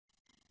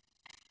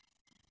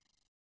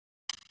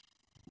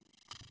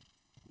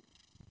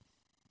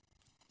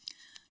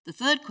The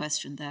third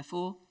question,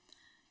 therefore,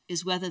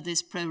 is whether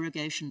this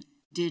prorogation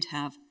did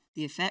have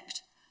the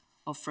effect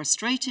of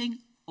frustrating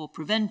or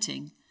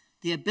preventing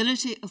the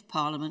ability of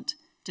Parliament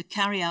to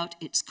carry out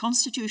its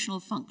constitutional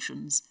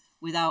functions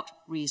without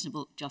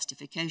reasonable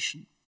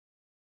justification.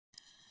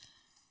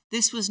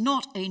 This was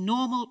not a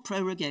normal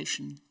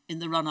prorogation in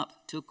the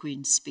run-up to a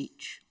Queen's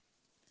speech.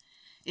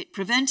 It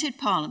prevented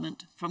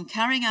Parliament from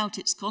carrying out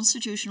its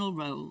constitutional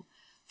role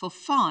for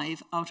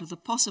 5 out of the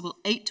possible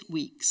 8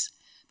 weeks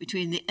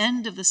between the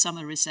end of the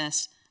summer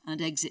recess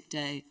and exit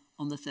day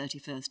on the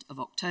 31st of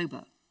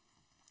October.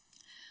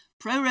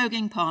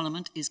 Proroguing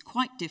Parliament is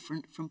quite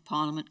different from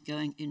Parliament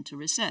going into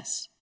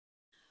recess.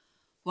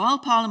 While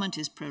Parliament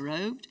is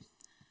prorogued,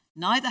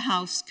 neither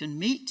House can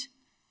meet,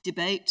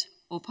 debate,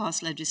 or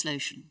pass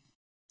legislation.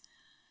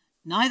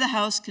 Neither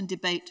House can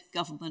debate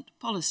government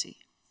policy,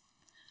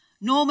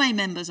 nor may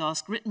members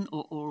ask written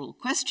or oral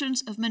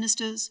questions of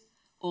ministers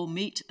or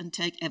meet and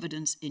take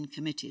evidence in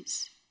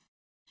committees.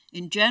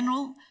 In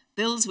general,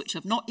 bills which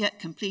have not yet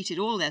completed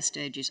all their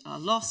stages are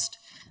lost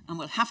and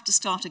will have to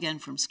start again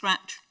from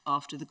scratch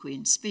after the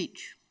Queen's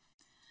speech.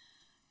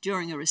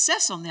 During a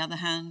recess, on the other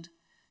hand,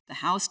 the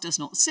House does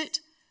not sit,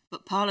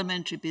 but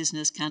parliamentary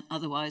business can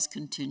otherwise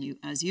continue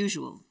as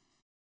usual.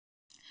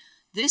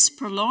 This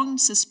prolonged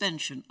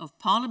suspension of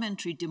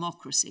parliamentary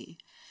democracy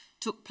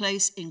took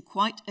place in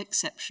quite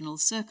exceptional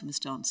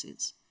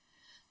circumstances.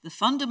 The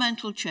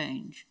fundamental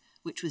change,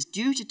 which was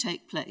due to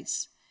take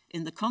place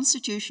in the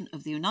Constitution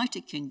of the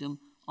United Kingdom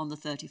on the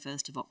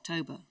 31st of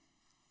October.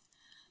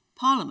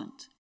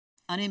 Parliament,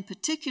 and in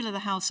particular the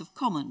House of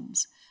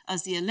Commons,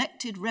 as the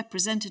elected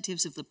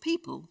representatives of the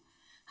people,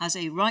 has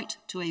a right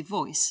to a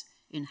voice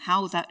in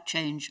how that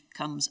change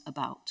comes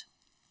about.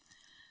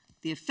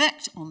 The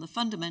effect on the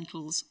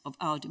fundamentals of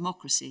our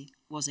democracy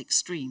was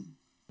extreme.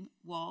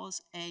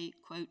 Was a,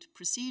 quote,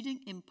 proceeding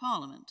in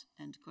Parliament,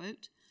 end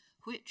quote,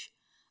 which,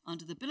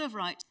 under the Bill of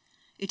Rights,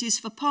 it is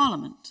for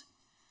Parliament,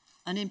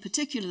 and in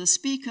particular the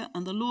Speaker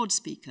and the Lord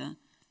Speaker,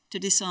 to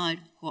decide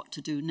what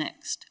to do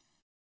next.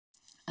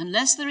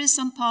 Unless there is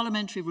some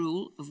parliamentary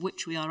rule of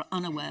which we are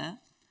unaware,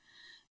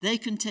 they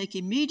can take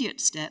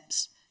immediate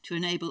steps to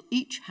enable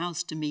each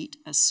House to meet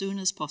as soon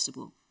as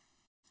possible.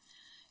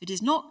 It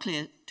is not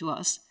clear to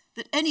us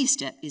that any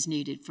step is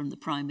needed from the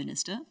Prime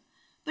Minister,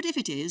 but if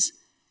it is,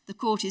 the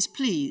Court is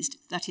pleased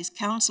that his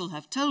counsel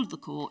have told the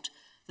Court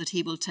that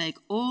he will take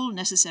all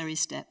necessary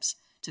steps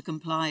to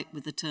comply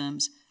with the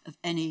terms of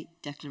any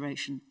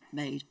declaration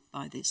made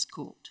by this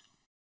Court.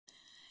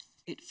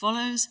 It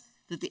follows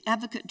that the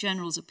Advocate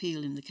General's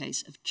appeal in the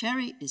case of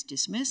Cherry is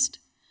dismissed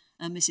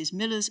and Mrs.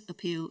 Miller's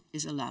appeal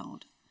is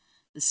allowed.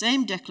 The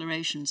same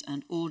declarations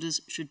and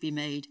orders should be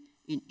made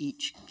in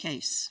each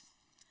case.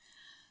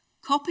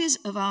 Copies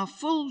of our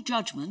full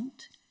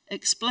judgment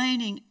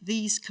explaining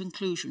these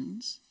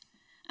conclusions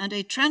and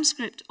a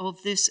transcript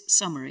of this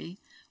summary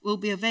will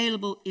be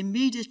available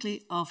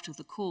immediately after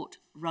the Court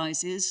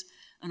rises,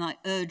 and I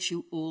urge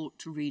you all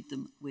to read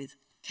them with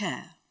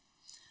care.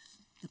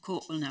 The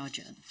Court will now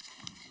adjourn.